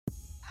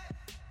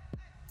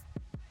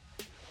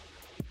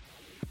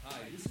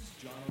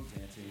Jono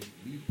Dante,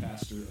 lead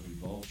pastor of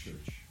Evolve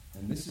Church,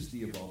 and this is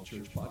the Evolve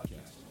Church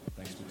podcast.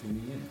 Thanks for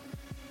tuning in.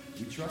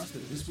 We trust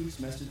that this week's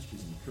message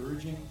is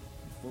encouraging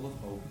and full of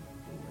hope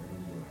for wherever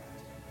you're at.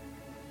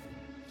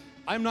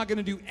 I'm not going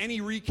to do any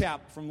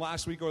recap from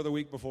last week or the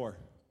week before.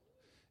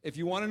 If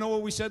you want to know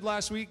what we said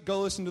last week,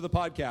 go listen to the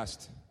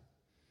podcast.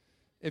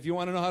 If you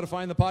want to know how to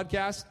find the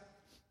podcast,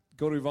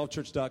 go to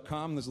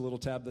evolvechurch.com. There's a little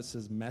tab that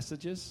says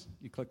Messages.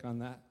 You click on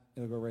that,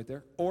 it'll go right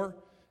there. Or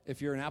if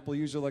you're an Apple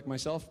user like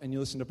myself and you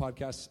listen to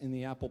podcasts in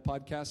the Apple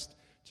podcast,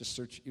 just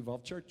search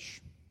Evolve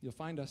Church. You'll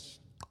find us.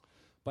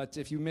 But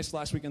if you missed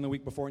last week and the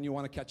week before and you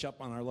want to catch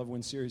up on our Love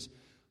Win series,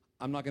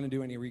 I'm not going to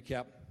do any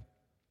recap.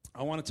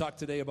 I want to talk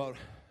today about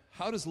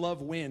how does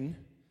love win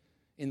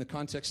in the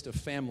context of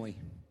family.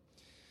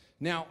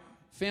 Now,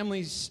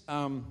 family's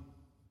a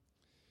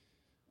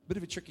bit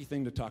of a tricky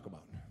thing to talk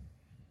about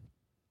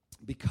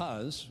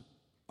because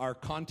our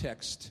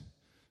context...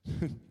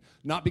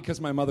 Not because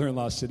my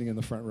mother-in-law is sitting in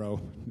the front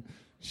row.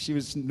 She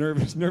was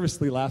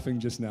nervously laughing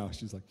just now.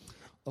 She's like,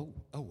 oh,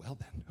 well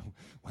then. Oh,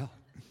 well,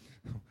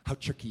 how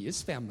tricky is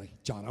family,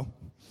 Jono?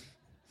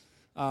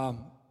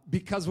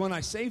 Because when I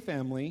say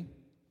family,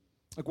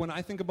 like when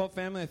I think about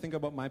family, I think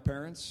about my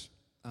parents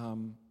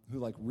who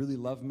like really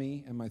love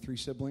me and my three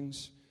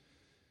siblings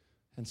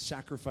and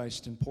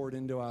sacrificed and poured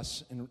into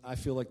us. And I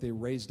feel like they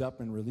raised up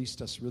and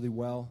released us really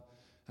well.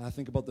 And I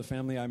think about the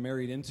family I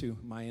married into,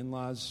 my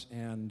in-laws,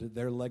 and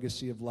their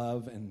legacy of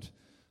love, and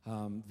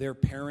their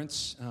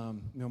parents.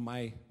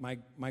 My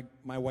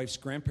wife's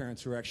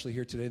grandparents who are actually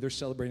here today. They're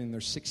celebrating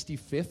their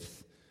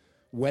 65th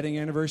wedding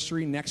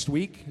anniversary next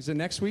week. Is it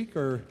next week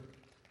or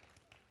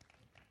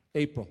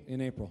April?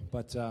 In April,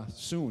 but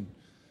soon.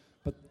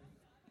 But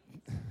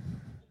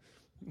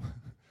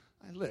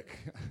look,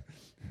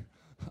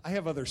 I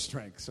have other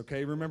strengths.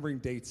 Okay, remembering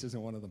dates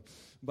isn't one of them,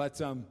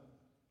 but.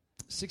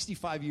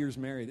 65 years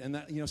married, and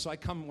that, so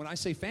when I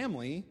say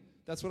family,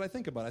 that's what I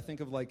think about. I think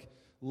of like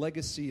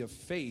legacy of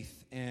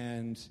faith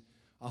and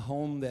a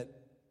home that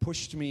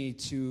pushed me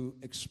to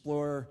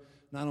explore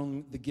not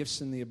only the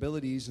gifts and the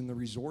abilities and the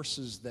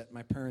resources that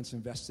my parents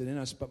invested in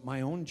us, but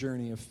my own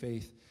journey of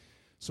faith.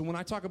 So when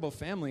I talk about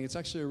family, it's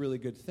actually a really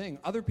good thing.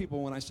 Other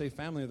people, when I say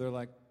family, they're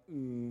like,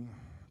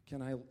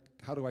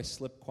 how do I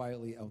slip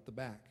quietly out the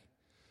back?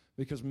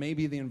 Because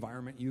maybe the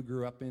environment you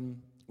grew up in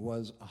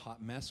was a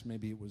hot mess.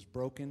 Maybe it was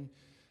broken.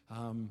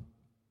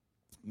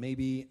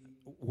 Maybe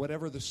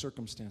whatever the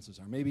circumstances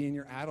are. Maybe in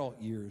your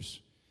adult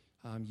years,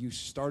 you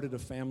started a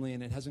family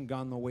and it hasn't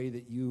gone the way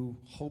that you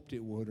hoped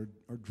it would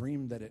or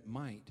dreamed that it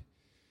might.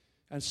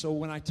 And so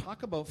when I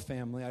talk about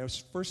family,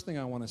 first thing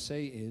I want to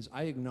say is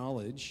I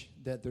acknowledge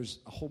that there's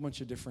a whole bunch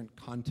of different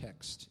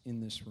context in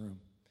this room.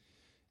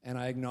 And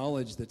I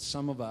acknowledge that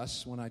some of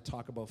us, when I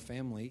talk about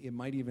family, it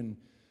might even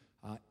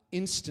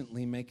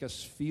instantly make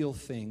us feel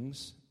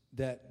things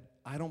that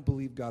I don't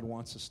believe God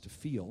wants us to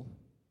feel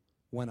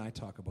when I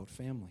talk about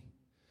family.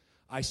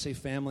 I say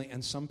family,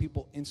 and some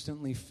people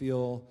instantly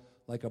feel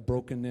like a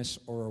brokenness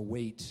or a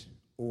weight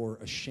or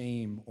a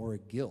shame or a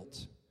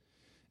guilt.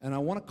 And I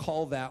want to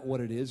call that what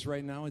it is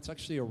right now. It's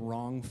actually a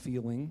wrong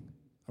feeling,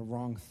 a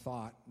wrong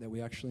thought that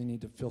we actually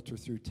need to filter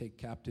through, take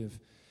captive.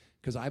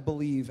 Because I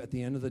believe at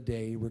the end of the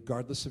day,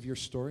 regardless of your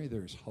story,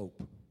 there's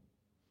hope.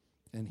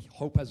 And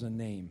hope has a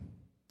name.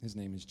 His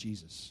name is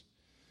Jesus.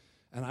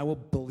 And I will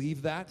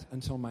believe that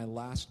until my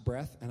last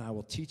breath, and I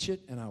will teach it,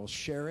 and I will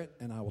share it,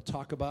 and I will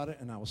talk about it,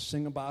 and I will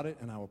sing about it,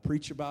 and I will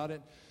preach about it,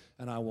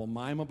 and I will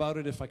mime about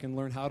it if I can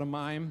learn how to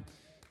mime.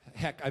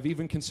 Heck, I've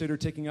even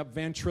considered taking up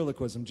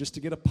ventriloquism just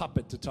to get a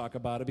puppet to talk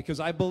about it, because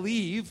I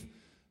believe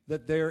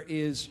that there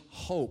is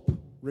hope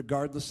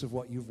regardless of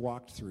what you've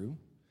walked through,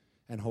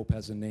 and hope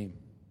has a name.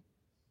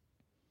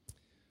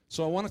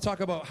 So I want to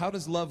talk about how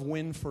does love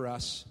win for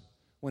us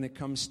when it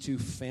comes to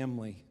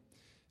family.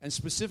 And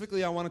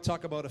specifically, I want to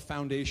talk about a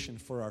foundation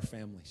for our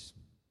families.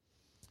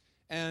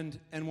 And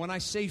when I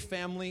say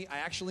family,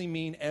 I actually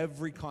mean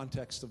every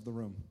context of the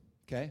room,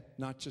 okay?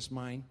 Not just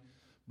mine,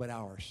 but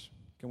ours.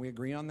 Can we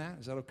agree on that?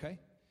 Is that okay?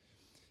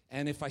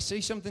 And if I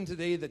say something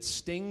today that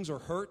stings or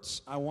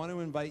hurts, I want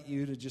to invite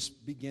you to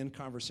just begin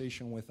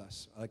conversation with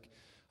us. Like,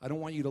 I don't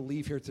want you to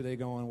leave here today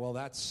going, well,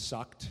 that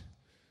sucked.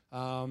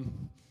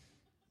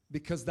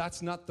 Because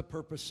that's not the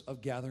purpose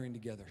of gathering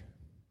together.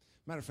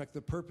 Matter of fact,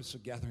 the purpose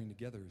of gathering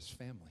together is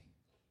family.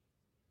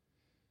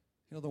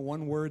 The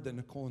one word that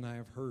Nicole and I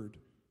have heard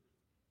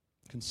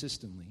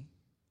consistently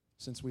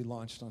since we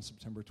launched on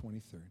September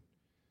 23rd,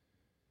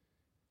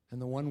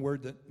 and the one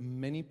word that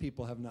many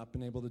people have not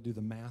been able to do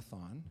the math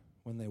on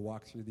when they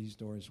walk through these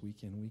doors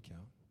week in, week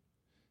out,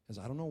 is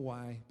I don't know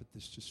why, but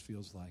this just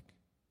feels like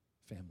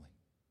family.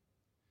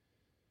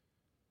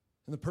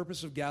 And the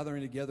purpose of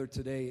gathering together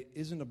today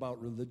isn't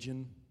about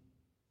religion.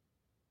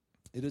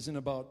 It isn't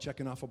about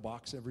checking off a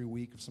box every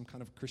week of some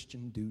kind of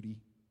Christian duty.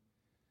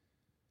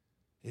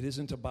 It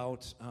isn't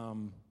about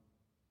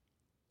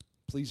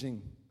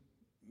pleasing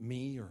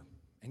me or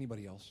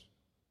anybody else.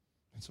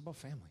 It's about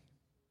family.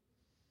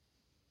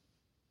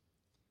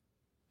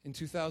 In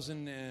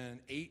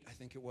 2008, I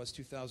think it was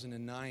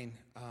 2009,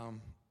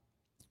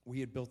 we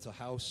had built a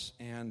house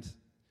and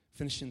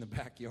finished in the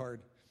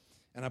backyard.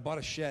 And I bought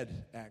a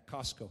shed at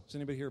Costco. Has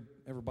anybody here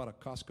ever bought a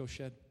Costco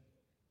shed?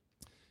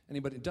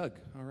 Anybody? Doug?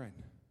 All right.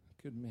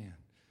 Good man.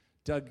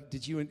 Doug,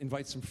 did you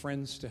invite some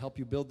friends to help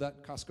you build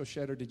that Costco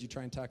shed, or did you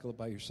try and tackle it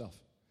by yourself?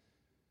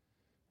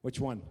 Which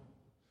one?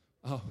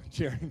 Oh,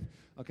 Jared.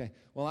 Okay.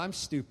 Well, I'm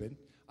stupid.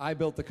 I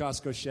built the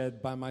Costco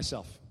shed by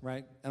myself,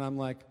 right? And I'm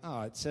like,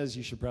 oh, it says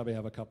you should probably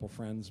have a couple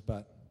friends,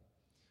 but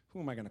who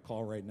am I going to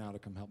call right now to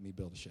come help me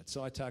build a shed?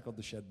 So I tackled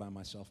the shed by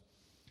myself.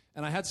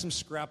 And I had some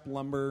scrap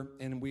lumber,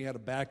 and we had a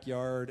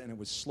backyard, and it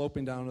was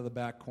sloping down to the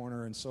back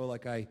corner. And so,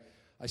 like, I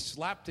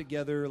slapped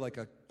together, like,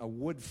 a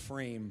wood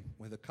frame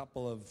with a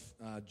couple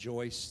of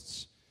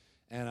joists,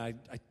 and I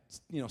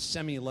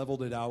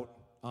semi-leveled it out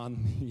on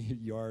the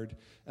yard,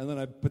 and then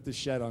I put the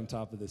shed on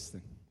top of this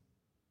thing.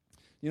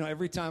 You know,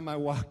 every time I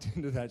walked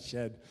into that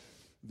shed,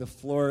 the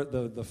floor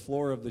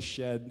of the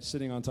shed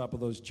sitting on top of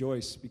those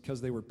joists,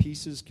 because they were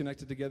pieces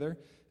connected together,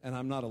 and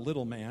I'm not a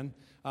little man,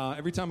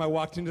 every time I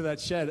walked into that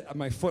shed,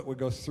 my foot would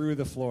go through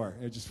the floor.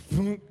 It just,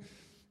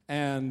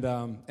 and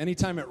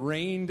anytime it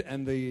rained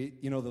and the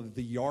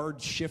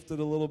yard shifted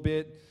a little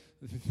bit,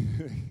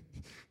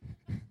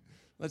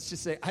 let's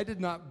just say I did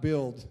not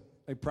build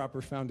a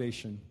proper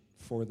foundation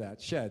for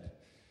that shed.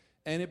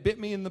 And it bit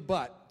me in the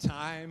butt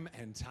time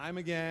and time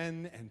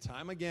again and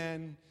time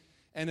again.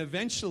 And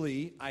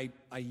eventually, I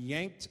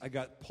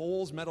got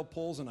poles, metal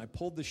poles, and I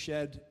pulled the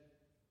shed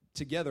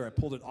together. I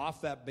pulled it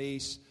off that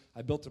base.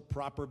 I built a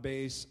proper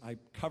base. I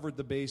covered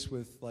the base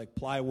with, like,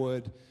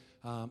 plywood.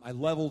 I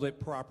leveled it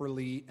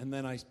properly, and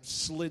then I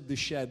slid the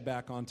shed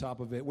back on top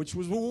of it, which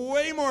was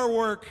way more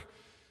work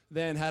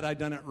than had I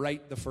done it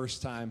right the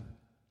first time.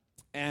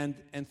 And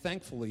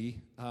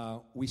thankfully,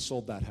 we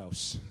sold that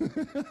house.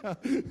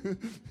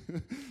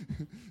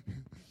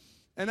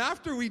 And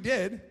after we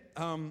did,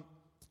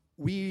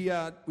 we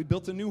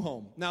built a new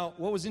home. Now,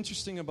 what was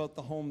interesting about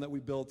the home that we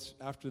built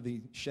after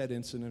the shed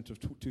incident of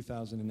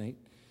 2008,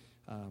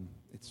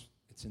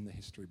 it's in the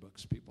history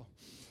books, people.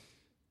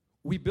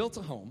 We built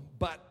a home,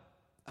 but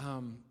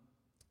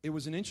it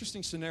was an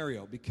interesting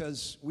scenario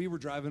because we were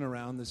driving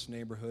around this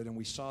neighborhood and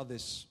we saw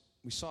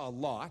a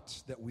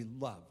lot that we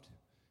loved.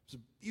 It was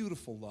a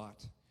beautiful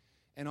lot.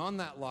 And on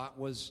that lot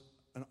was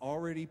an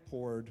already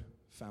poured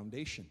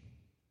foundation.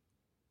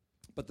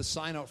 But the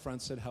sign out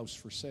front said house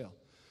for sale.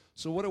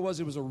 So what it was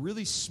a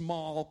really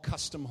small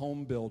custom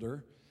home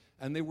builder,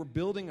 and they were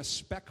building a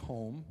spec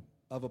home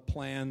of a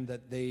plan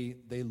that they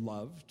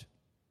loved,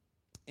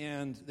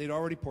 and they'd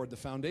already poured the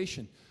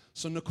foundation.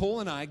 So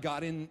Nicole and I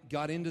got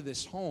into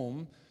this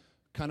home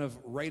kind of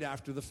right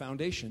after the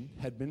foundation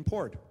had been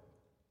poured.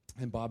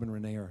 And Bob and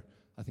Renee are,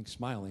 I think,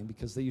 smiling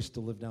because they used to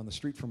live down the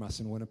street from us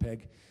in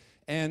Winnipeg.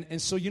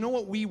 And so, you know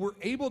what? We were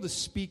able to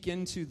speak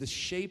into the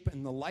shape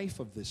and the life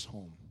of this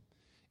home,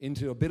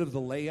 into a bit of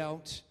the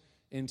layout,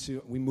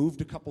 we moved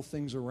a couple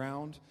things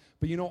around.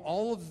 But, you know,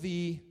 all of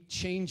the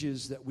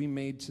changes that we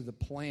made to the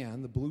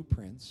plan, the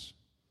blueprints,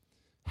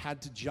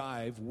 had to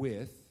jive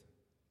with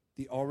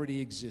the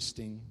already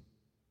existing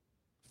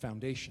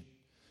foundation.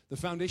 The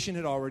foundation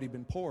had already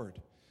been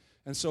poured.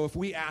 And so if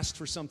we asked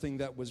for something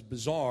that was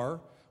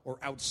bizarre or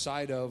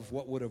outside of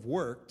what would have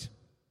worked,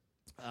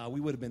 we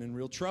would have been in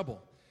real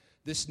trouble.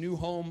 This new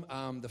home,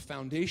 the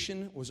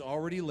foundation was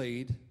already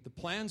laid. The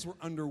plans were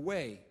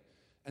underway.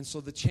 And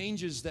so the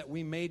changes that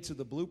we made to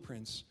the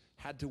blueprints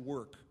had to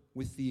work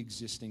with the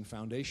existing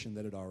foundation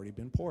that had already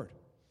been poured.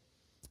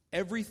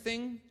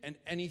 Everything and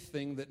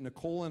anything that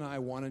Nicole and I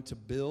wanted to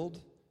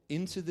build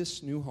into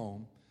this new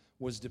home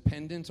was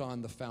dependent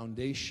on the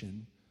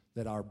foundation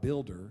that our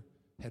builder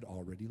had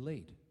already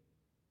laid.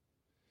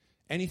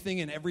 Anything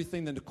and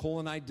everything that Nicole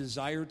and I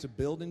desired to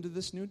build into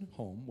this new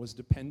home was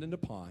dependent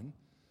upon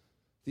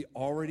the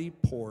already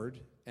poured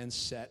and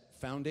set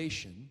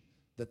foundation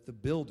that the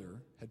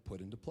builder had put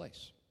into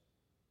place.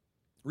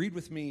 Read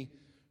with me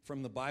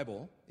from the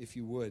Bible, if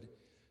you would,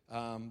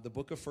 the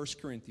book of 1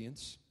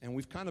 Corinthians. And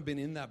we've kind of been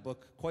in that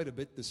book quite a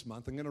bit this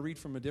month. I'm going to read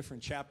from a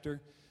different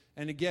chapter.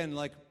 And again,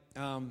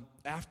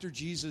 after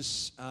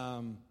Jesus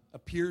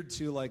appeared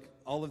to,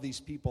 all of these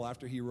people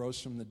after he rose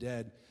from the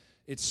dead,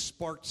 it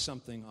sparked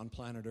something on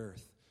planet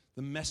Earth.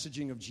 The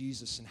messaging of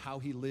Jesus and how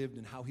he lived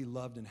and how he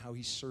loved and how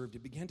he served.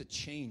 It began to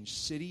change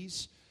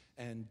cities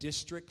and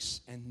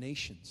districts and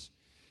nations.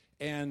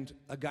 And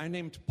a guy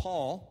named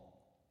Paul,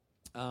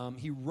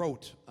 he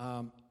wrote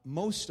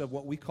most of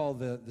what we call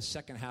the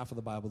second half of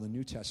the Bible, the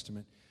New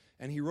Testament.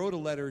 And he wrote a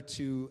letter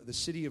to the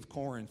city of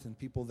Corinth and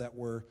people that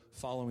were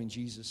following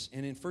Jesus.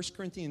 And in 1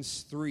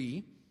 Corinthians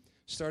 3,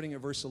 starting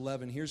at verse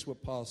 11, here's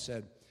what Paul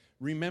said.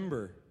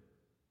 Remember,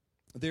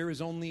 there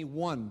is only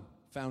one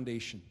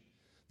foundation,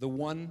 the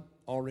one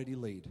already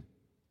laid,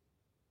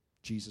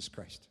 Jesus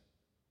Christ.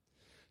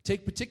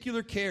 Take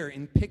particular care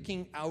in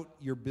picking out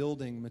your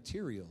building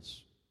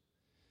materials.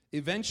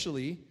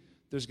 Eventually,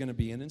 there's going to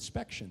be an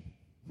inspection.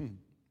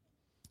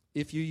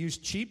 If you use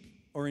cheap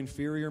or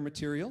inferior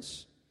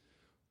materials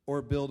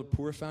or build a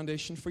poor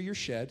foundation for your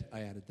shed,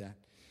 I added that,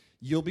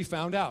 you'll be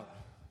found out.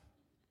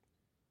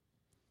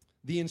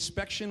 The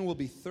inspection will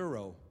be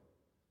thorough.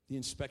 The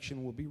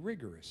inspection will be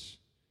rigorous.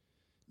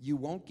 You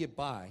won't get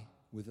by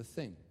with a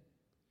thing.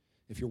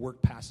 If your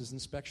work passes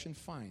inspection,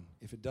 fine.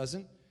 If it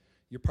doesn't,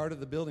 your part of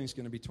the building is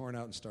going to be torn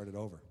out and started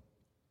over.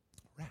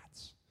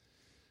 Rats.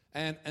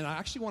 And I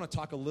actually want to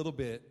talk a little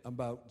bit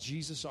about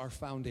Jesus, our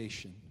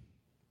foundation,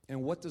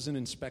 and what does an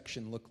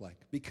inspection look like?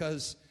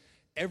 Because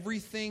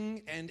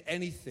everything and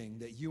anything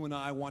that you and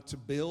I want to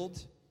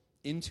build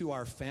into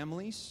our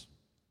families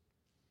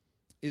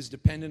is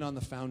dependent on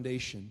the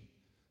foundation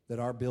that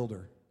our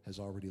builder has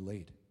already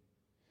laid.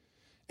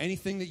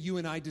 Anything that you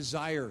and I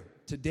desire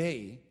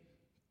today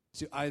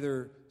to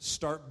either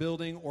start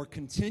building or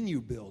continue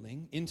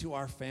building into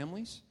our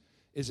families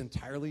is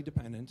entirely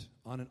dependent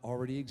on an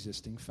already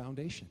existing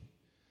foundation.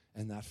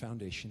 And that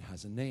foundation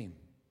has a name,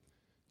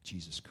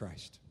 Jesus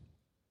Christ.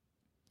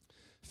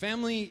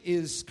 Family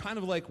is kind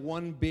of like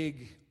one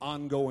big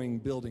ongoing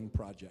building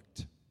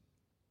project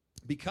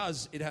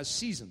because it has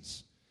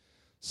seasons.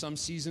 Some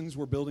seasons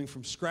we're building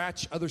from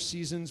scratch. Other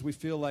seasons we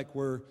feel like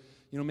we're,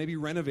 maybe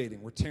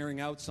renovating. We're tearing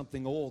out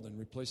something old and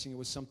replacing it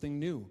with something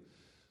new.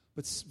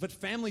 But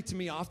family to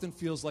me often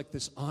feels like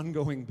this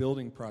ongoing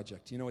building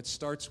project. It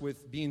starts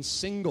with being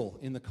single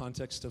in the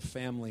context of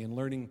family and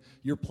learning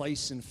your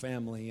place in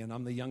family. And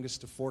I'm the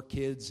youngest of 4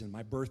 kids, and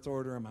my birth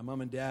order, and my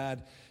mom and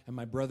dad, and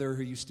my brother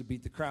who used to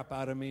beat the crap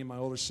out of me, and my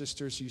older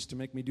sisters who used to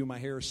make me do my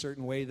hair a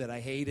certain way that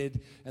I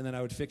hated, and then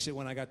I would fix it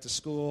when I got to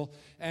school.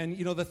 And,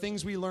 the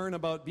things we learn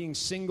about being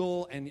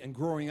single and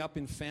growing up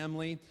in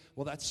family,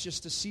 well, that's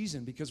just a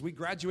season because we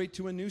graduate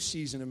to a new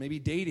season of maybe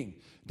dating.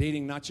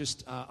 Dating not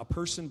just a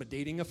person, but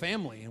dating a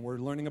family, and we're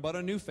learning about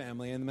a new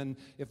family. And then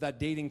if that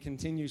dating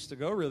continues to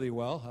go really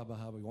well, hubba,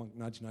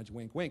 nudge, nudge,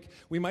 wink, wink,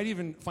 we might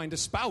even find a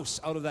spouse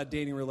out of that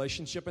dating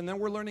relationship, and then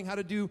we're learning how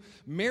to do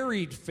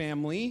married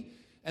family.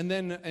 And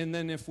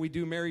then if we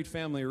do married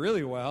family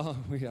really well,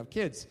 we have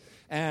kids.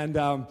 And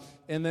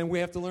then we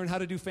have to learn how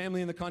to do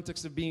family in the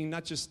context of being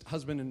not just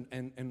husband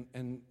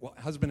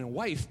and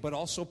wife, but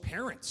also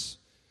parents.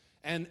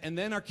 And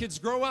then our kids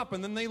grow up,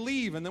 and then they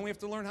leave, and then we have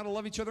to learn how to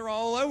love each other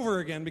all over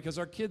again because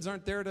our kids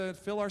aren't there to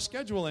fill our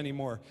schedule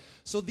anymore.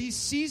 So these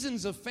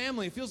seasons of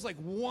family, it feels like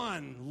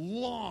one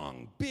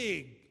long,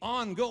 big,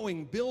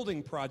 ongoing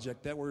building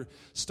project that we're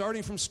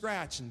starting from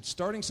scratch and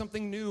starting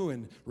something new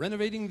and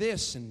renovating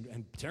this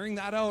and tearing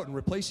that out and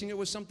replacing it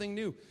with something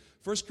new.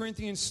 1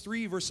 Corinthians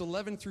 3, verse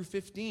 11 through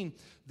 15,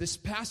 this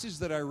passage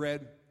that I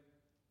read,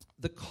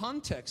 the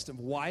context of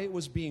why it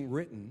was being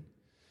written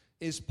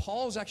is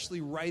Paul's actually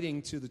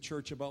writing to the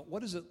church about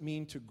what does it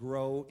mean to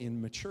grow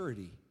in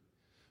maturity?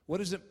 What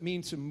does it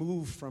mean to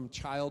move from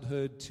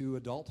childhood to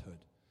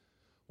adulthood?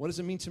 What does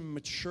it mean to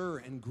mature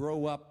and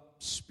grow up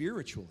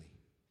spiritually?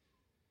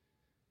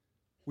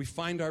 We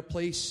find our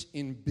place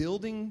in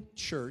building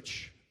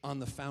church on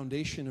the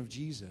foundation of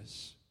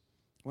Jesus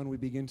when we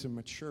begin to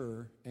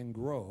mature and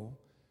grow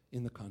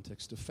in the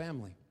context of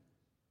family.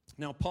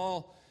 Now,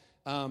 Paul,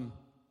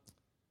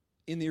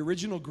 in the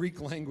original Greek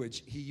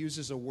language, he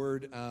uses a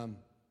word,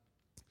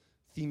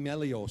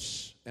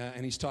 themelios,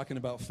 and he's talking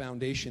about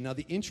foundation. Now,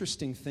 the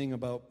interesting thing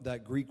about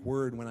that Greek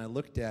word when I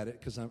looked at it,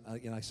 because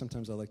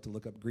sometimes I like to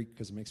look up Greek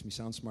because it makes me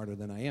sound smarter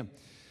than I am.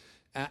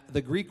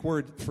 The Greek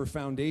word for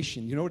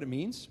foundation, you know what it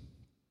means?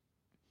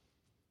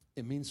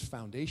 It means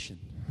foundation.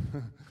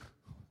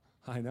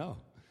 I know.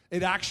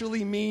 It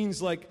actually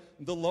means like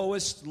the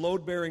lowest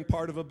load-bearing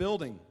part of a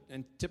building,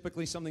 and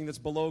typically something that's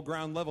below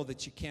ground level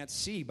that you can't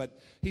see. But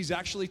he's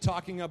actually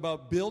talking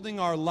about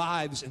building our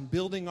lives and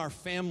building our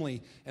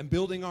family and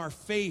building our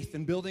faith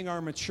and building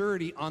our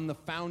maturity on the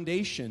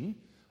foundation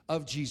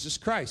of Jesus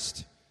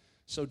Christ.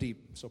 So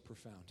deep, so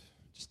profound.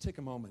 Just take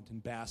a moment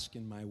and bask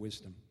in my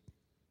wisdom.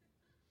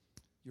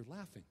 You're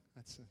laughing.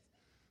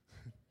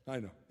 I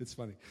know, it's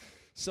funny.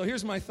 So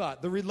here's my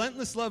thought. The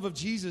relentless love of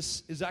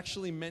Jesus is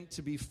actually meant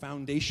to be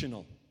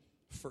foundational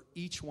for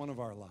each one of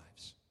our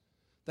lives.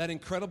 That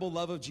incredible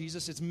love of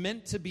Jesus, it's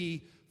meant to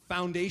be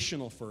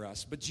foundational for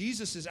us. But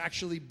Jesus is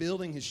actually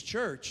building his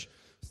church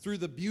through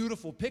the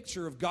beautiful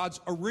picture of God's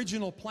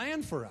original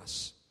plan for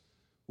us,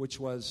 which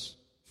was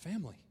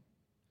family.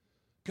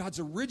 God's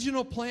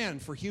original plan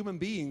for human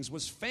beings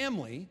was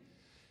family.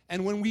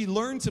 And when we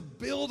learn to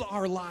build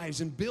our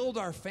lives and build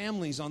our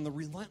families on the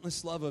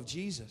relentless love of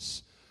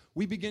Jesus,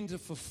 we begin to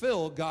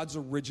fulfill God's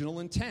original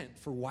intent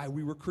for why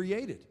we were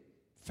created,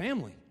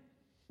 family.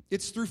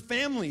 It's through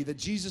family that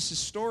Jesus'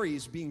 story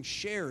is being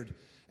shared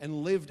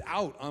and lived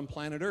out on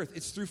planet Earth.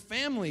 It's through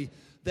family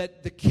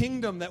that the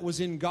kingdom that was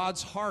in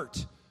God's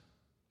heart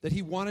that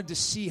he wanted to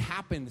see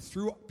happen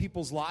through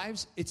people's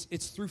lives, it's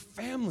through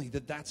family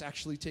that that's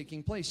actually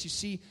taking place. You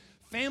see,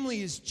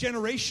 family is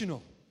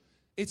generational.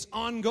 It's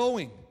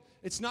ongoing.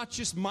 It's not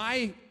just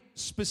my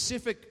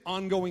specific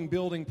ongoing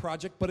building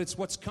project, but it's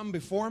what's come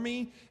before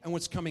me and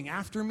what's coming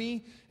after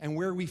me and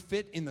where we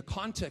fit in the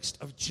context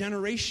of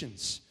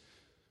generations.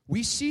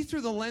 We see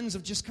through the lens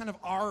of just kind of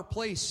our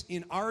place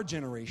in our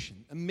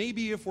generation. And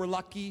maybe if we're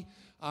lucky,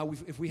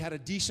 if we had a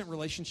decent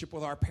relationship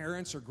with our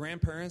parents or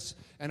grandparents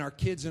and our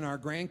kids and our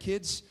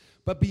grandkids.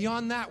 But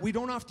beyond that, we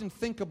don't often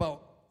think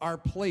about our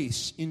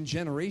place in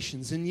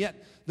generations. And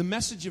yet, the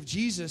message of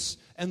Jesus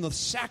and the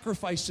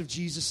sacrifice of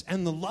Jesus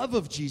and the love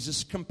of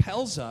Jesus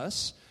compels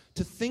us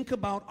to think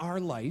about our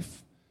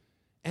life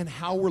and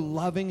how we're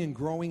loving and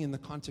growing in the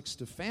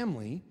context of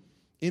family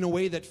in a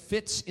way that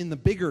fits in the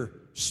bigger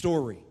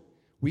story.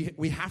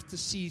 We have to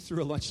see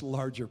through a much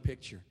larger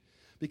picture.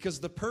 Because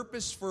the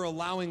purpose for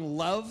allowing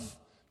love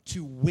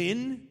to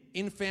win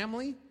in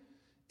family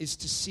is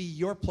to see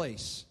your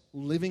place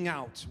living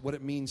out what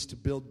it means to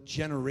build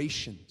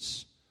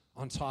generations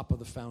on top of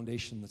the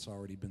foundation that's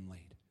already been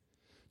laid.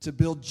 To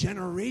build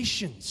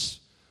generations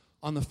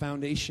on the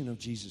foundation of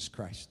Jesus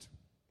Christ.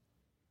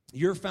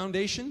 Your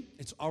foundation,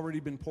 it's already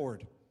been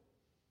poured.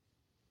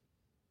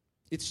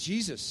 It's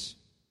Jesus.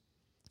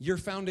 Your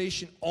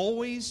foundation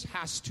always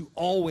has to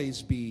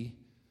always be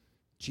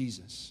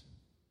Jesus.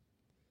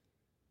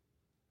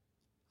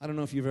 I don't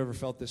know if you've ever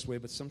felt this way,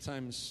 but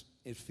sometimes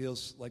it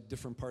feels like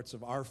different parts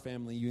of our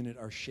family unit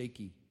are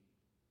shaky.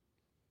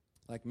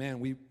 Like, man,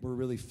 we're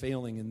really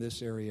failing in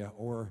this area.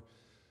 Or,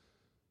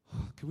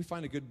 can we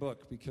find a good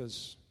book?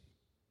 Because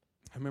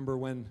I remember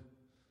when,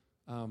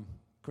 of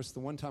course, the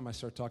one time I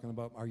started talking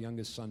about our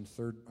youngest son,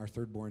 our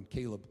third-born,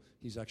 Caleb.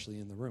 He's actually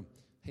in the room.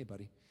 Hey,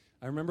 buddy.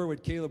 I remember when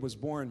Caleb was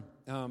born,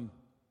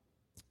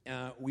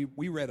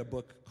 we read a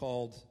book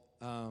called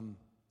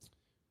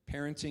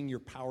Parenting Your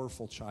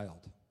Powerful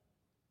Child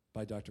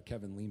by Dr.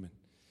 Kevin Leman.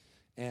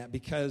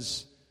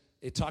 Because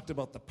it talked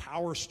about the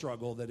power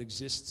struggle that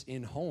exists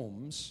in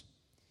homes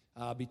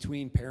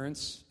between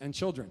parents and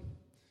children.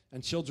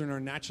 And children are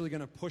naturally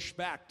going to push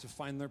back to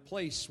find their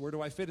place. Where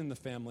do I fit in the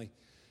family?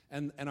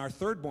 And our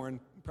third-born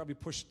probably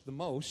pushed the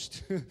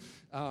most.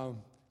 I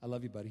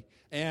love you, buddy.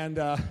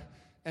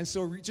 And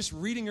so just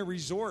reading a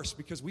resource,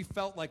 because we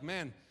felt like,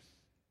 man,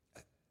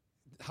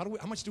 how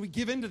much do we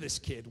give into this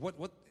kid? What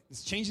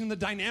it's changing the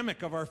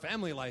dynamic of our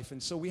family life.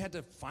 And so we had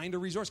to find a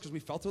resource because we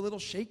felt a little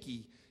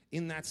shaky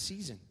in that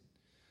season.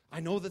 I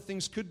know that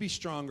things could be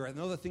stronger. I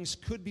know that things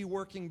could be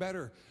working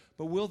better.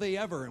 But will they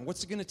ever? And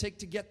what's it going to take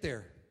to get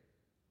there?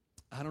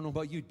 I don't know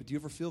about you, but do you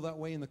ever feel that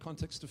way in the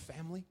context of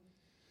family?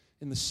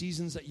 In the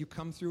seasons that you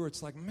come through, where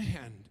it's like,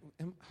 man,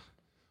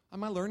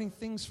 am I learning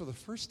things for the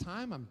first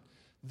time? I'm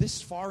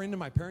this far into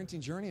my parenting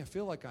journey. I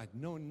feel like I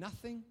know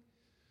nothing.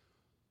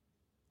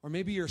 Or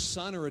maybe you're a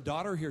son or a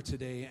daughter here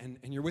today,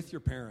 and you're with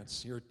your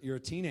parents. You're a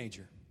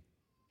teenager.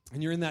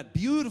 And you're in that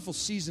beautiful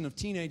season of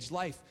teenage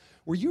life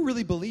where you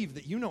really believe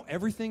that you know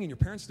everything and your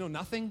parents know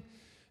nothing.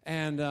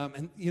 And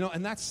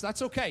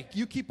that's okay.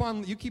 You keep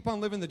on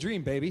living the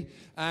dream, baby.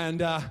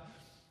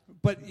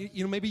 But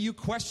maybe you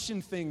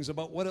question things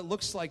about what it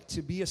looks like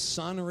to be a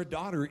son or a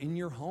daughter in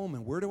your home,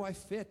 and where do I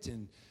fit?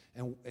 And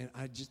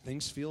I just,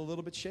 things feel a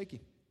little bit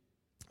shaky.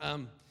 I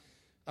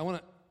want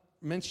to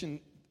mention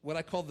what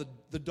I call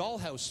the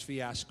dollhouse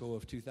fiasco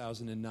of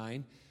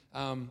 2009.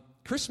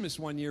 Christmas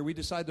one year, we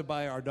decided to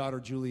buy our daughter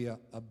Julia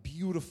a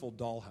beautiful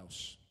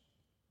dollhouse.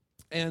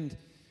 And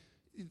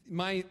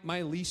my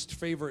least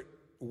favorite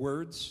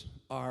words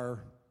are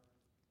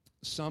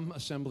some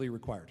assembly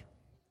required.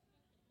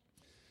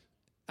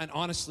 And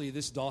honestly,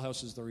 this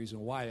dollhouse is the reason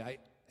why.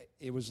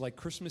 It was like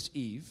Christmas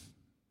Eve,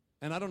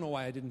 and I don't know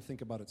why I didn't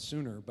think about it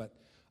sooner, but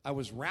I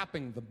was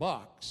wrapping the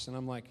box, and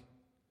I'm like,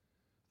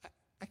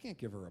 I can't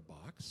give her a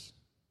box.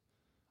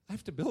 I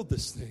have to build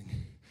this thing.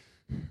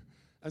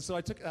 And so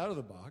I took it out of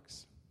the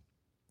box,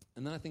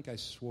 and then I think I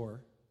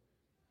swore,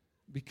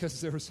 because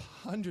there was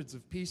hundreds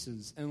of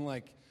pieces, and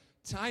like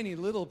tiny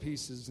little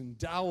pieces, and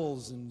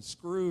dowels, and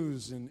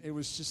screws, and it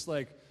was just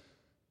like,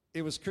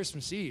 it was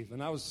Christmas Eve,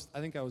 and I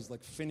think I was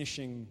like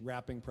finishing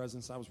wrapping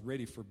presents. I was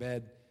ready for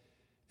bed,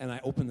 and I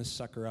opened this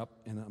sucker up,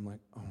 and I'm like,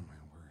 oh my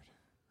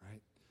word,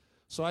 right?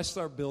 So I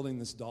start building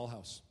this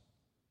dollhouse,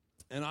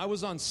 and I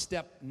was on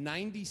step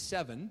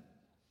 97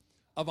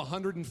 of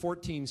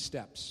 114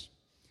 steps.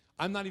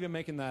 I'm not even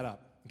making that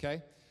up,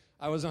 okay?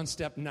 I was on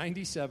step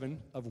 97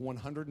 of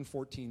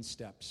 114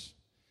 steps,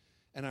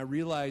 and I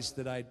realized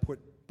that I'd put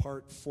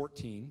part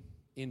 14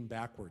 in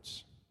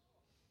backwards.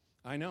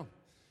 I know,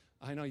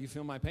 you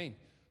feel my pain.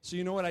 So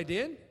you know what I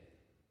did?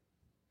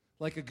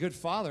 Like a good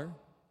father,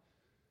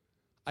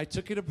 I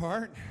took it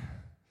apart,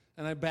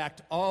 and I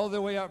backed all the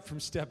way up from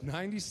step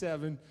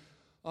 97,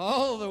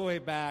 all the way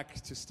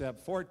back to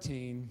step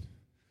 14,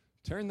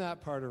 turned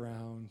that part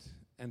around,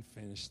 and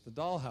finished the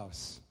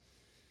dollhouse.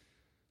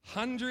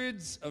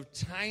 Hundreds of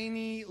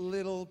tiny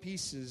little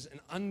pieces, and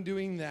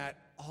undoing that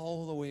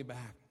all the way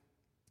back.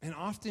 And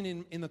often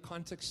in the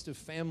context of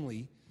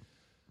family,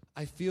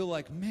 I feel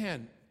like,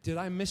 man, did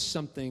I miss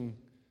something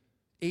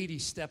 80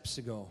 steps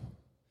ago?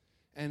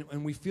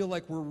 And we feel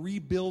like we're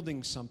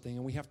rebuilding something,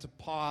 and we have to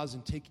pause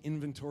and take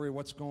inventory of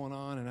what's going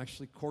on and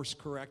actually course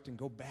correct and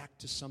go back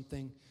to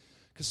something.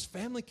 Because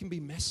family can be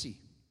messy,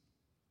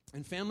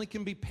 and family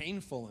can be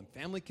painful, and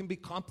family can be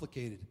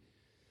complicated.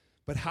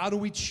 But how do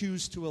we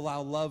choose to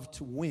allow love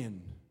to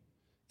win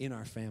in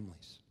our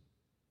families?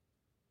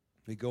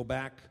 We go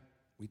back,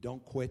 we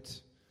don't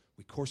quit,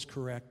 we course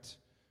correct,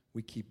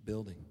 we keep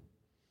building.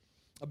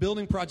 A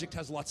building project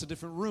has lots of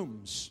different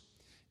rooms.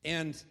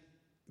 And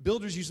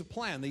builders use a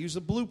plan. They use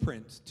a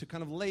blueprint to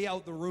kind of lay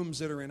out the rooms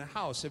that are in a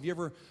house. Have you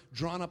ever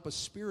drawn up a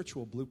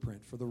spiritual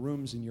blueprint for the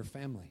rooms in your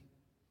family?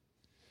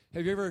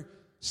 Have you ever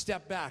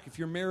stepped back, if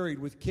you're married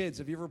with kids,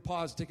 have you ever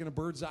paused, taken a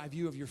bird's eye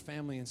view of your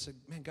family and said,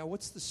 man, God,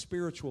 what's the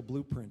spiritual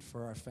blueprint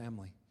for our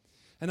family?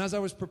 And as I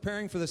was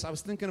preparing for this, I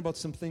was thinking about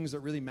some things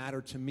that really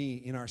matter to me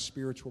in our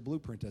spiritual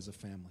blueprint as a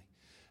family.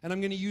 And I'm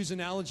going to use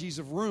analogies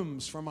of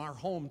rooms from our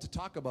home to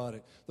talk about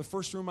it. The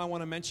first room I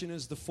want to mention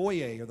is the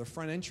foyer, or the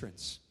front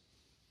entrance.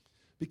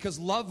 Because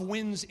love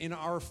wins in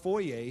our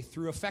foyer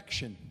through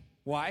affection.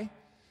 Why?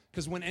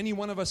 Because when any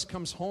one of us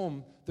comes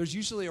home, there's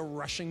usually a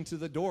rushing to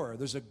the door.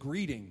 There's a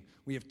greeting.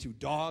 We have 2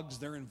 dogs.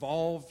 They're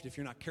involved. If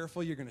you're not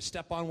careful, you're going to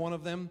step on one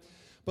of them.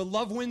 But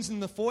love wins in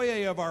the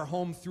foyer of our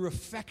home through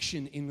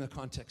affection in the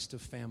context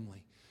of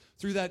family.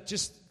 Through that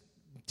just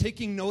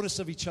taking notice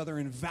of each other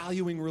and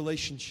valuing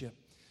relationship.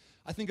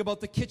 I think about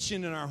the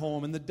kitchen in our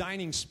home and the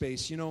dining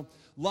space. You know,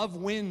 love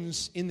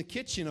wins in the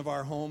kitchen of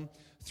our home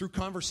through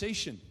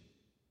conversation.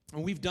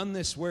 And we've done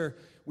this where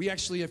we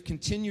actually have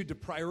continued to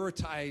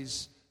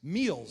prioritize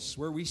meals,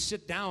 where we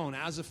sit down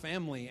as a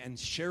family and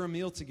share a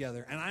meal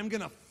together. And I'm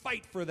going to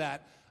fight for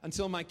that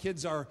until my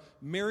kids are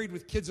married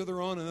with kids of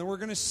their own, and then we're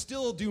going to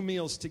still do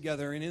meals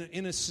together. And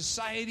in a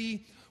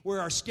society where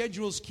our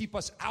schedules keep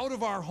us out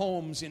of our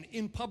homes and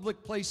in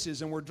public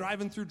places, and we're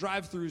driving through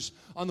drive-thrus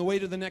on the way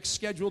to the next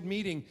scheduled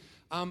meeting,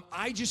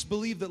 I just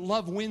believe that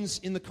love wins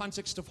in the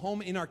context of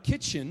home in our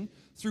kitchen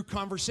through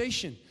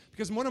conversation.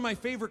 Because one of my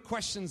favorite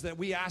questions that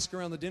we ask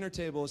around the dinner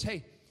table is,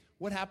 hey,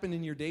 what happened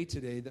in your day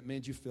today that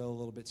made you feel a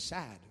little bit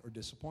sad or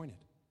disappointed?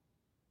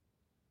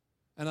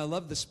 And I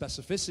love the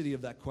specificity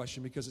of that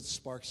question because it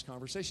sparks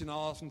conversation. I'll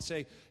often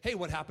say, hey,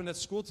 what happened at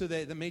school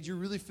today that made you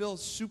really feel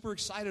super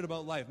excited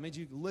about life, made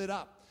you lit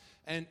up?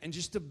 And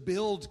just to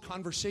build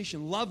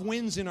conversation. Love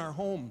wins in our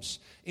homes,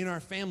 in our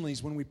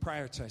families, when we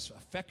prioritize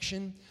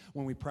affection,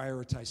 when we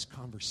prioritize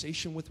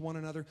conversation with one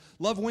another.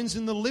 Love wins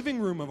in the living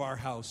room of our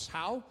house.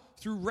 How?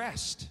 Through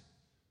rest.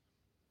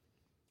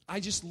 I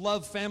just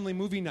love family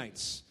movie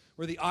nights,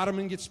 where the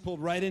ottoman gets pulled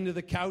right into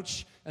the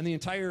couch and the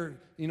entire,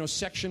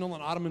 sectional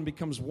and ottoman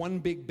becomes one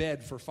big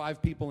bed for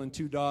 5 people and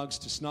 2 dogs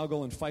to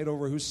snuggle and fight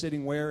over who's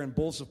sitting where, and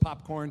bowls of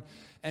popcorn.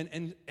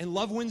 And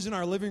love wins in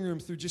our living room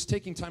through just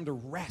taking time to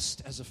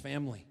rest as a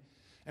family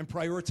and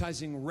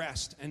prioritizing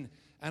rest. And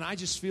I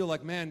just feel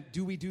like, man,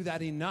 do we do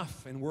that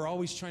enough? And we're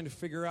always trying to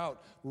figure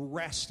out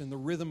rest and the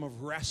rhythm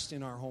of rest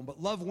in our home.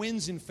 But love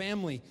wins in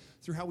family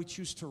through how we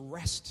choose to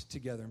rest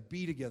together and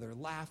be together,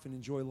 laugh and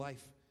enjoy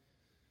life.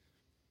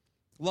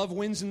 Love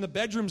wins in the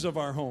bedrooms of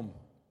our home.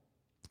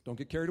 Don't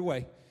get carried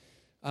away.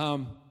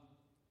 And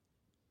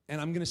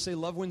I'm going to say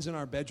love wins in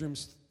our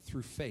bedrooms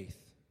through faith.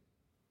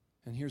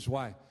 And here's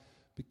why.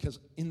 Because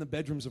in the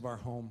bedrooms of our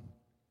home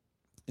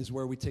is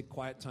where we take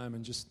quiet time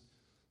and just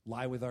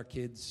lie with our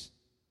kids.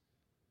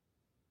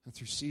 And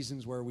through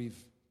seasons where we've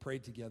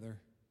prayed together,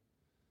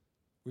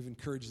 we've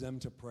encouraged them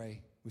to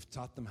pray. We've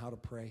taught them how to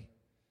pray.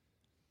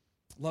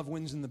 Love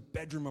wins in the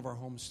bedroom of our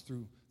homes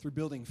through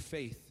building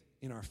faith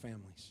in our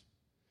families.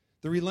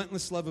 The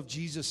relentless love of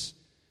Jesus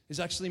is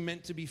actually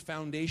meant to be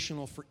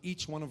foundational for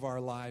each one of our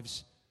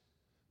lives.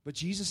 But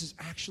Jesus is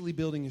actually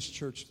building his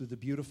church through the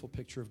beautiful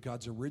picture of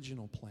God's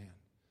original plan,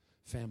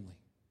 family.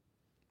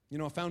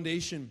 A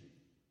foundation,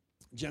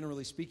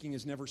 generally speaking,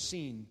 is never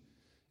seen.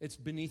 It's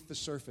beneath the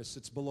surface.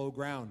 It's below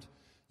ground.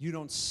 You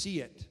don't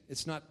see it.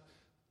 It's not,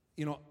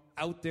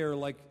 out there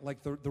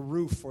like the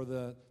roof or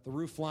the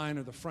roof line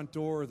or the front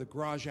door or the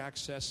garage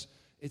access.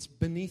 It's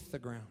beneath the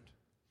ground.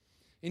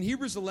 In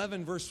Hebrews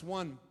 11, verse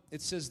 1,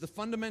 it says, the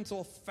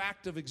fundamental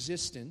fact of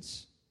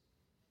existence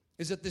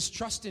is that this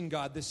trust in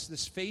God,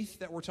 this faith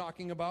that we're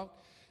talking about,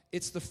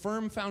 it's the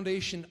firm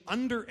foundation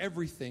under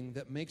everything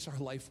that makes our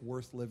life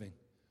worth living.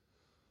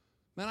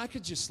 Man, I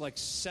could just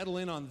settle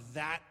in on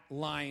that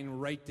line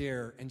right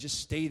there and just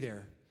stay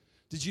there.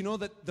 Did you know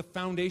that the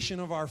foundation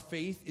of our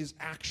faith is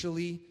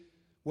actually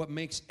what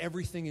makes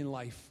everything in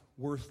life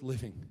worth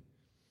living?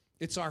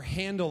 It's our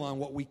handle on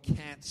what we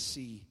can't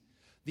see.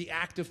 The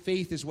act of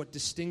faith is what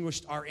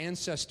distinguished our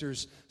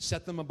ancestors,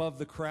 set them above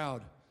the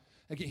crowd.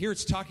 Again, here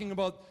it's talking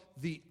about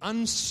the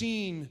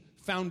unseen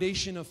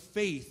foundation of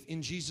faith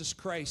in Jesus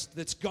Christ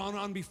that's gone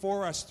on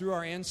before us through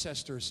our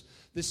ancestors.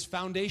 This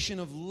foundation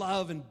of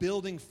love and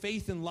building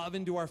faith and love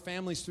into our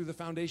families through the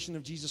foundation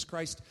of Jesus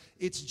Christ.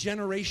 It's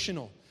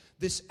generational.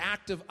 This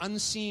act of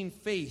unseen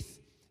faith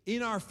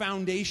in our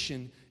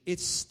foundation,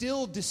 it's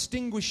still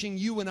distinguishing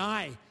you and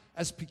I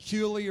as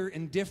peculiar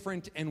and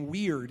different and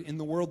weird in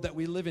the world that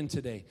we live in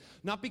today.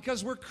 Not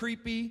because we're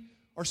creepy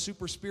or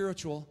super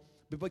spiritual,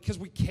 but because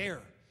we care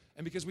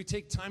and because we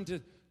take time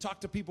to talk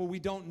to people we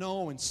don't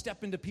know and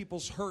step into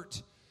people's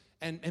hurt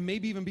and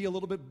maybe even be a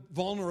little bit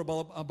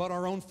vulnerable about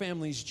our own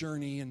family's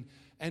journey.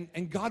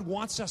 And God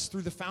wants us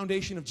through the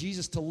foundation of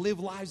Jesus to live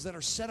lives that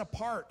are set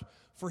apart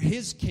for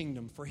his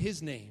kingdom, for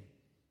his name.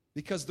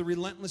 Because the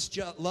relentless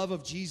love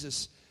of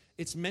Jesus,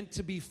 it's meant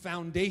to be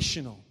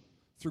foundational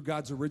through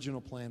God's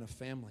original plan of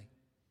family.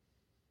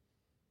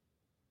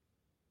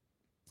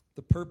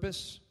 The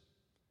purpose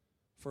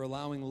for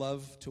allowing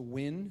love to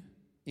win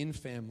in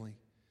family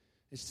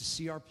is to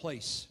see our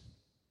place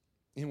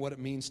in what it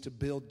means to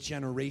build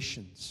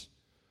generations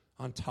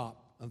on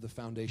top of the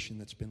foundation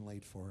that's been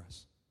laid for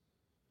us.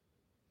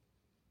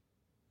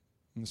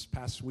 And this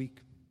past week,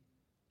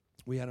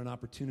 we had an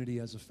opportunity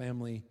as a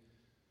family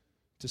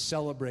to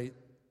celebrate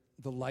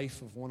the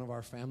life of one of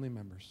our family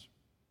members.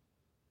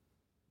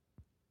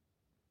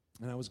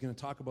 And I was going to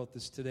talk about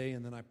this today,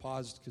 and then I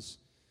paused because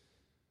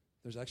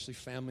there's actually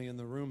family in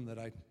the room that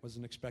I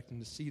wasn't expecting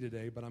to see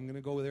today, but I'm going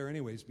to go there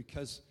anyways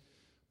because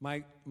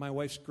my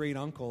wife's great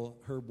uncle,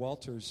 Herb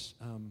Walters,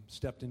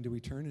 stepped into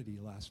eternity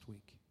last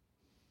week.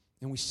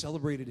 And we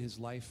celebrated his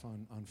life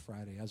on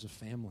Friday as a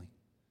family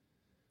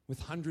with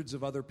hundreds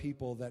of other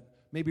people that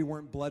maybe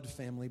weren't blood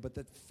family, but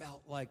that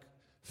felt like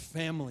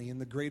family in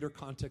the greater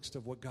context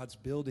of what God's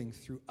building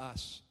through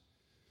us.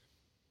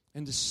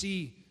 And to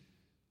see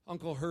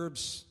Uncle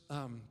Herb's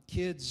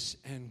kids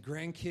and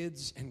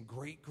grandkids and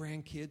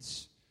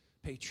great-grandkids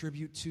pay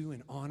tribute to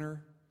and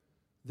honor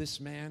this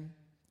man,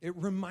 it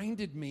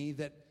reminded me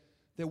that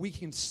we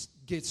can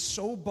get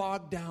so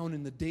bogged down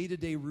in the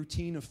day-to-day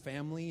routine of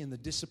family and the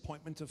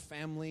disappointment of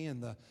family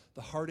and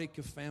the heartache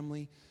of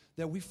family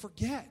that we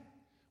forget.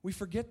 We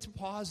forget to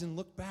pause and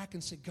look back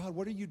and say, God,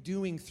 what are you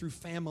doing through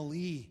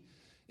family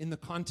in the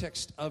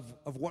context of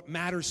what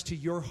matters to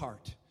your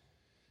heart?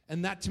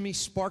 And that to me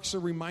sparks a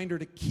reminder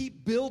to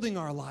keep building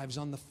our lives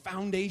on the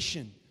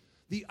foundation,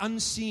 the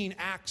unseen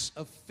acts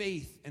of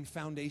faith and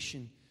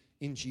foundation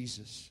in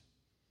Jesus.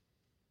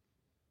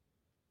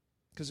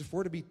 Because if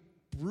we're to be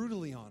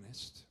brutally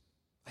honest,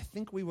 I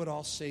think we would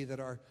all say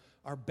that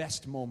our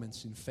best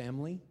moments in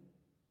family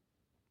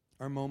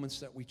are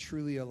moments that we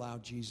truly allow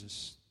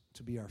Jesus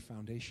to be our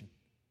foundation.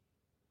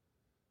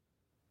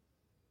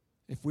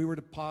 If we were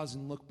to pause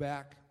and look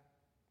back,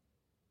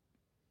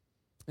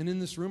 and in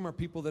this room are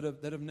people that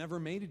have never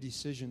made a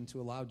decision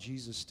to allow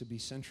Jesus to be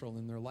central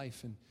in their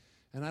life.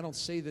 And I don't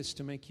say this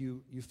to make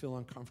you feel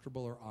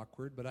uncomfortable or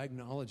awkward, but I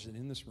acknowledge that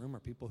in this room are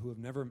people who have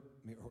never,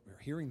 are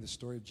hearing the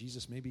story of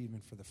Jesus maybe even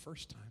for the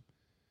first time.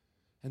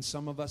 And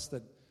some of us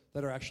that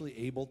are actually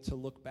able to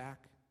look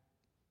back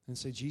and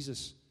say,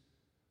 Jesus,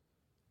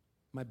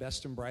 my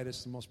best and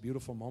brightest and most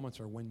beautiful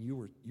moments are when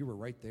you were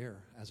right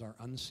there as our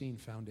unseen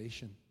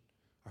foundation,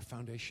 our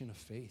foundation of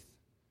faith.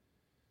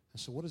 And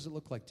so what does it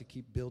look like to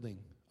keep building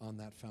on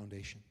that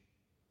foundation?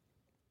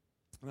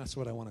 And that's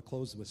what I want to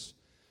close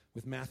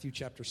with Matthew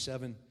chapter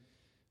 7,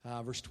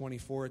 verse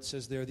 24. It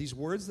says there, these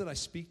words that I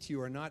speak to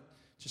you are not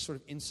just sort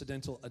of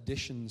incidental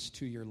additions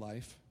to your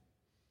life.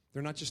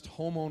 They're not just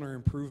homeowner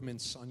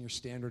improvements on your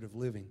standard of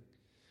living.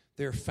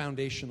 They're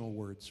foundational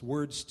words,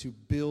 words to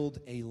build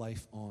a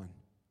life on.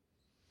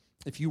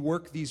 If you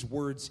work these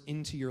words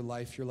into your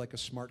life, you're like a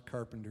smart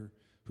carpenter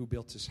who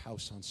built his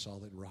house on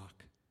solid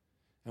rock.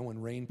 And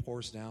when rain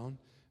pours down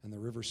and the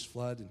rivers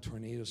flood and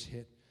tornadoes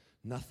hit,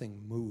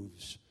 nothing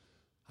moves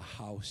a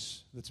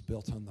house that's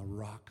built on the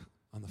rock,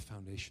 on the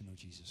foundation of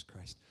Jesus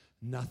Christ.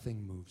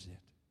 Nothing moves it.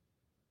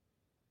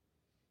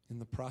 In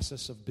the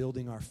process of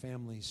building our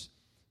families,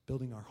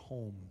 building our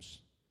homes,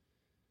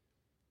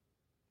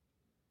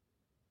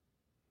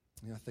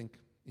 I think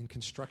in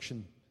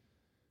construction,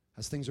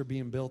 as things are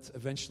being built,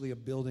 eventually a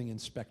building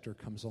inspector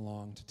comes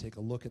along to take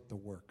a look at the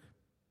work.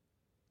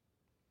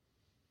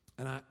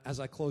 And as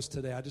I close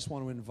today, I just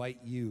want to invite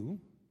you,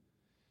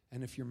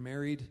 and if you're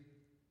married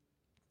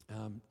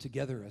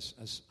together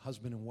as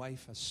husband and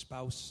wife, as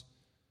spouse,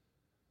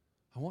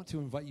 I want to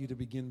invite you to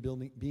begin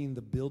being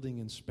the building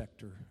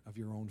inspector of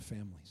your own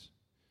families,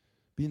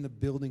 being the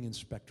building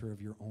inspector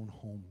of your own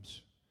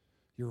homes,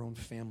 your own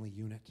family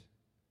unit.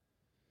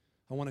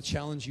 I want to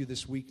challenge you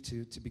this week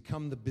to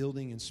become the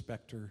building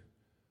inspector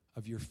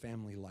of your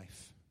family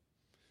life.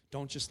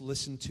 Don't just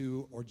listen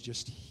to or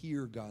just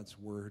hear God's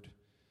word,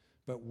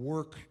 but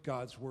work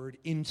God's word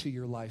into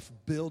your life.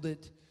 Build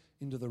it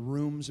into the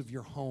rooms of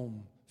your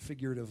home,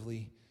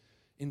 figuratively,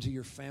 into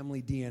your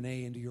family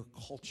DNA, into your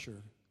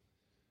culture,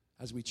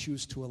 as we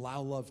choose to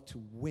allow love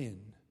to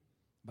win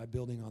by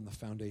building on the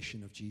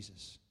foundation of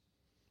Jesus.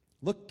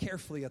 Look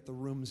carefully at the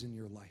rooms in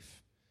your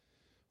life.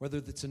 Whether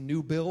it's a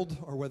new build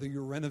or whether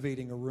you're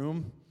renovating a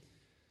room,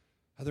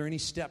 are there any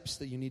steps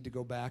that you need to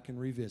go back and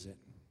revisit?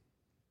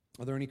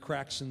 Are there any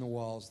cracks in the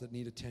walls that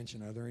need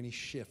attention? Are there any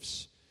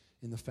shifts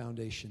in the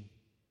foundation?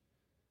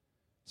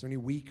 Is there any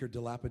weak or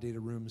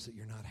dilapidated rooms that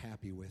you're not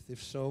happy with?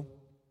 If so,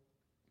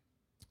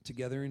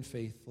 together in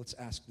faith, let's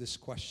ask this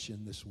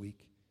question this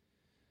week.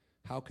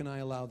 How can I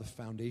allow the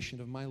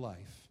foundation of my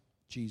life,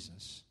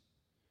 Jesus,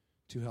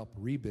 to help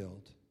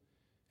rebuild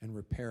and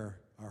repair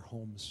our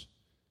homes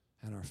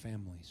and our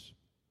families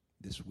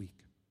this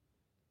week?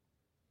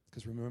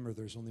 Because remember,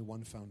 there's only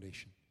one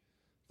foundation,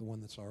 the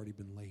one that's already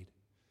been laid,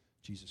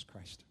 Jesus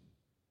Christ.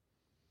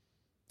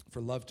 For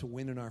love to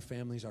win in our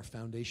families, our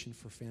foundation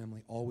for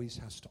family always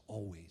has to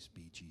always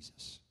be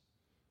Jesus.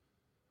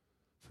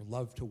 For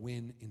love to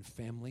win in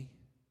family,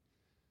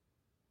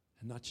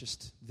 and not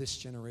just this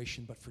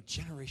generation, but for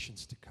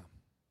generations to come,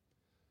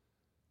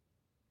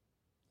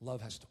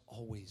 love has to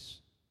always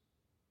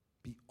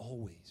be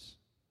always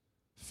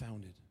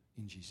founded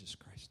in Jesus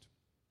Christ.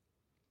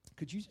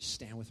 Could you just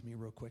stand with me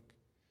real quick?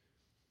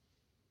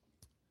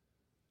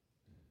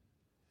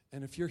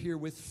 And if you're here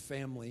with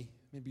family,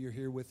 maybe you're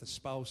here with a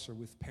spouse or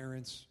with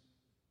parents,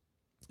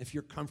 if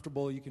you're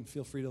comfortable, you can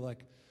feel free to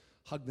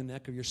hug the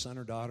neck of your son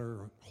or daughter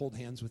or hold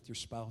hands with your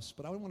spouse.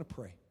 But I want to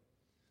pray.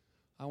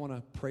 I want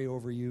to pray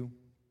over you.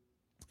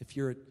 If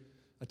you're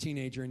a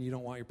teenager and you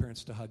don't want your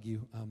parents to hug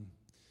you,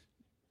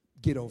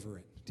 get over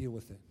it. Deal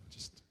with it.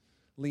 Just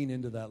lean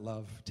into that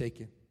love. Take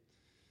it.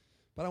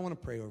 But I want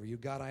to pray over you.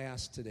 God, I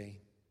ask today,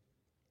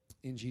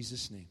 in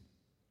Jesus' name,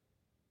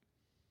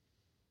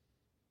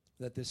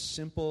 that this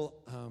simple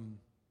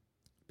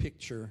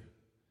picture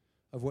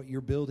of what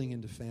you're building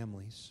into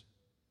families,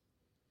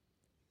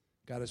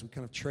 God, as we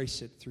kind of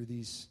trace it through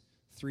these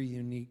three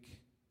unique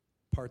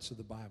parts of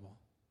the Bible,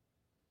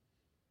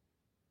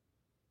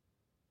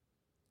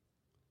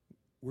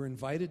 we're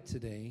invited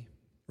today,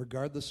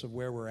 regardless of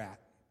where we're at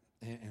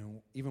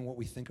and even what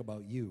we think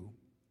about you,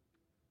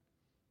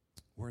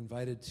 we're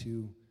invited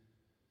to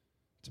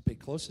pay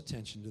close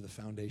attention to the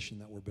foundation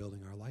that we're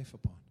building our life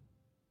upon.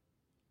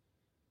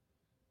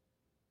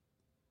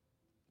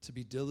 To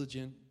be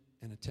diligent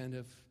and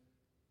attentive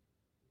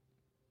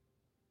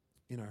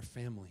in our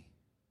family,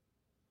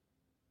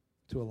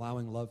 to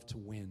allowing love to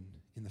win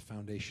in the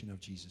foundation of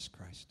Jesus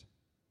Christ.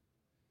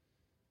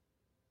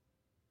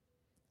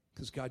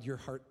 Because God, your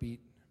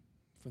heartbeat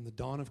from the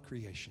dawn of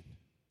creation,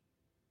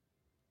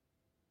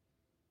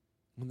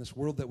 when this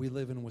world that we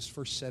live in was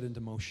first set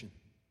into motion,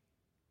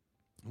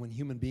 when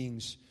human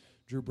beings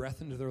drew breath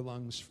into their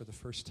lungs for the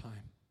first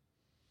time,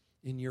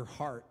 in your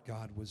heart,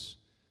 God, was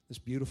this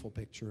beautiful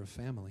picture of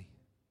family.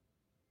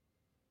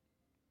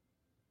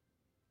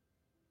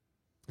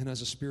 And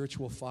as a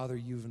spiritual father,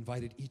 you've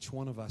invited each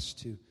one of us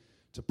to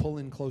pull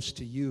in close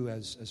to you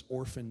as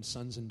orphaned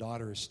sons and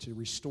daughters, to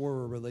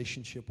restore a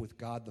relationship with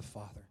God the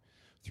Father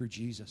through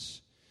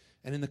Jesus.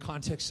 And in the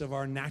context of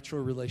our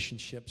natural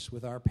relationships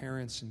with our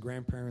parents and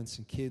grandparents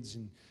and kids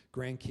and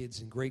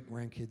grandkids and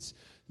great-grandkids,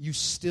 you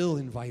still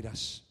invite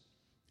us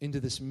into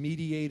this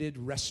mediated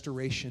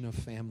restoration of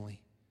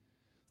family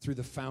through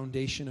the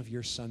foundation of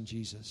your Son,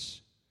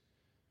 Jesus.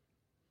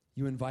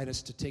 You invite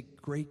us to take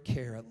great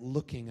care at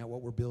looking at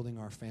what we're building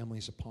our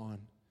families upon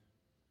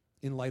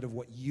in light of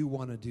what you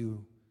want to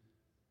do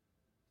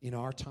in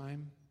our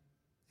time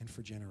and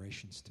for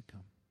generations to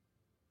come.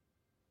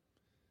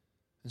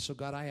 And so,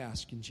 God, I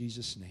ask in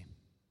Jesus' name,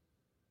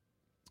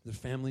 the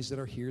families that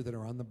are here that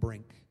are on the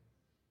brink,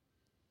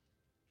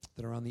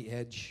 that are on the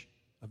edge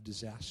of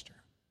disaster,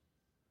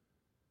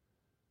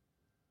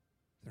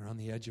 that are on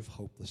the edge of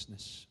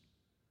hopelessness,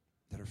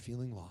 that are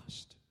feeling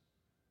lost,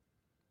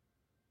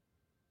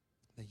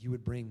 that you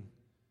would bring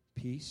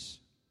peace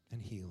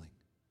and healing.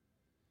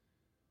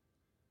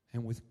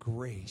 And with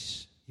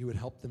grace, you would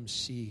help them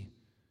see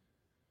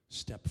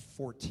step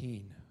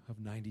 14 of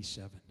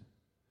 97.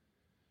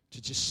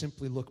 To just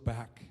simply look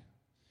back,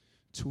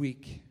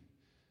 tweak,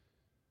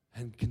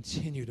 and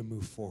continue to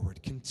move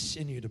forward,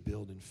 continue to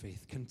build in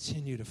faith,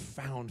 continue to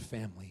found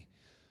family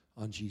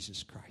on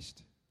Jesus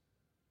Christ.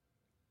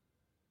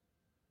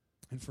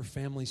 And for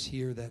families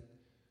here that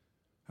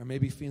are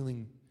maybe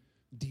feeling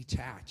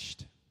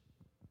detached,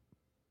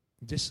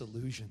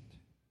 disillusioned,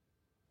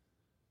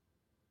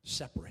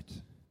 separate,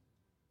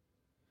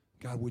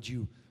 God, would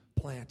you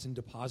plant and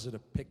deposit a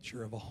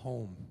picture of a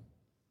home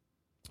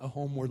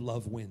where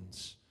love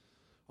wins,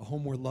 a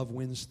home where love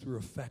wins through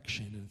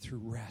affection and through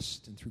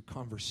rest and through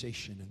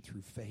conversation and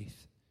through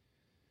faith.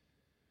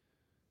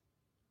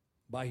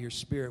 By your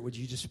Spirit, would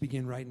you just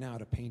begin right now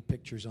to paint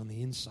pictures on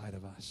the inside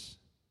of us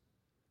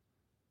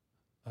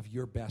of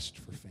your best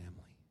for family.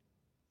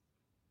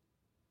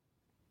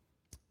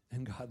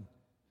 And God,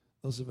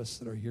 those of us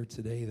that are here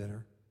today that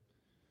are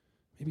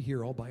maybe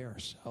here all by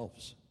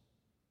ourselves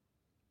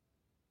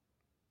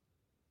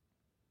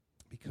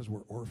because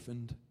we're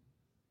orphaned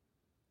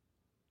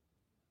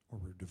or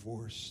we're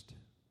divorced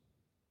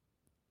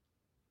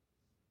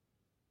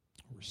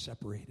or we're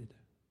separated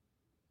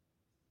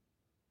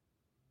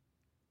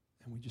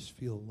and we just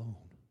feel alone.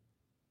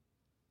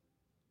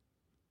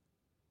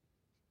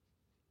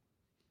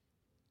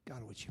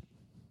 God, would you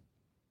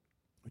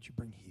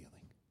bring healing?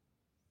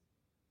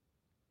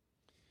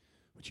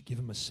 Would you give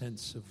him a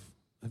sense of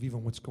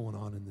even what's going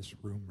on in this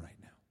room right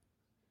now?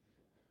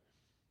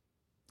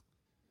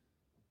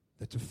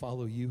 That to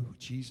follow you,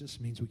 Jesus,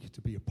 means we get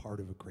to be a part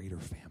of a greater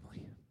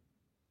family.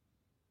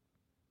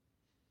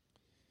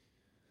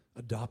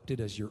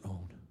 Adopted as your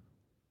own.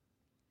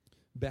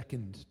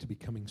 Beckoned to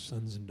becoming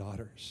sons and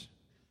daughters.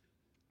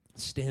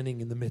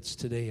 Standing in the midst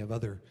today of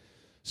other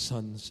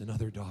sons and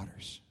other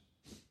daughters.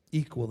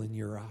 Equal in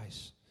your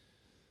eyes.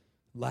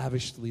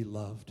 Lavishly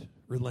loved,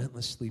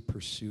 relentlessly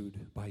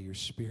pursued by your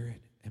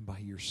Spirit and by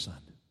your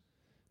Son,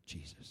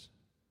 Jesus.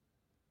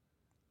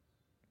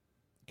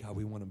 God,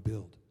 we want to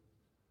build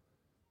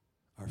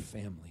our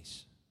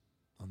families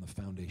on the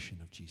foundation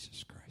of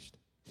Jesus Christ.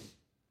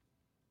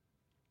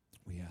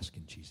 We ask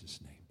in Jesus'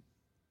 name.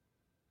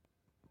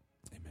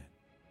 Amen.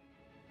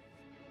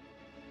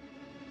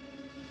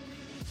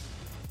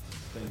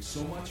 Thanks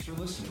so much for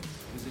listening.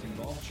 Visit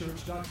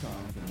evolvechurch.com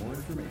for more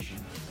information,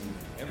 and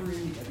if you're ever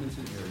in the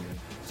Edmonton area,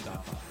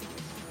 stop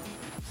by.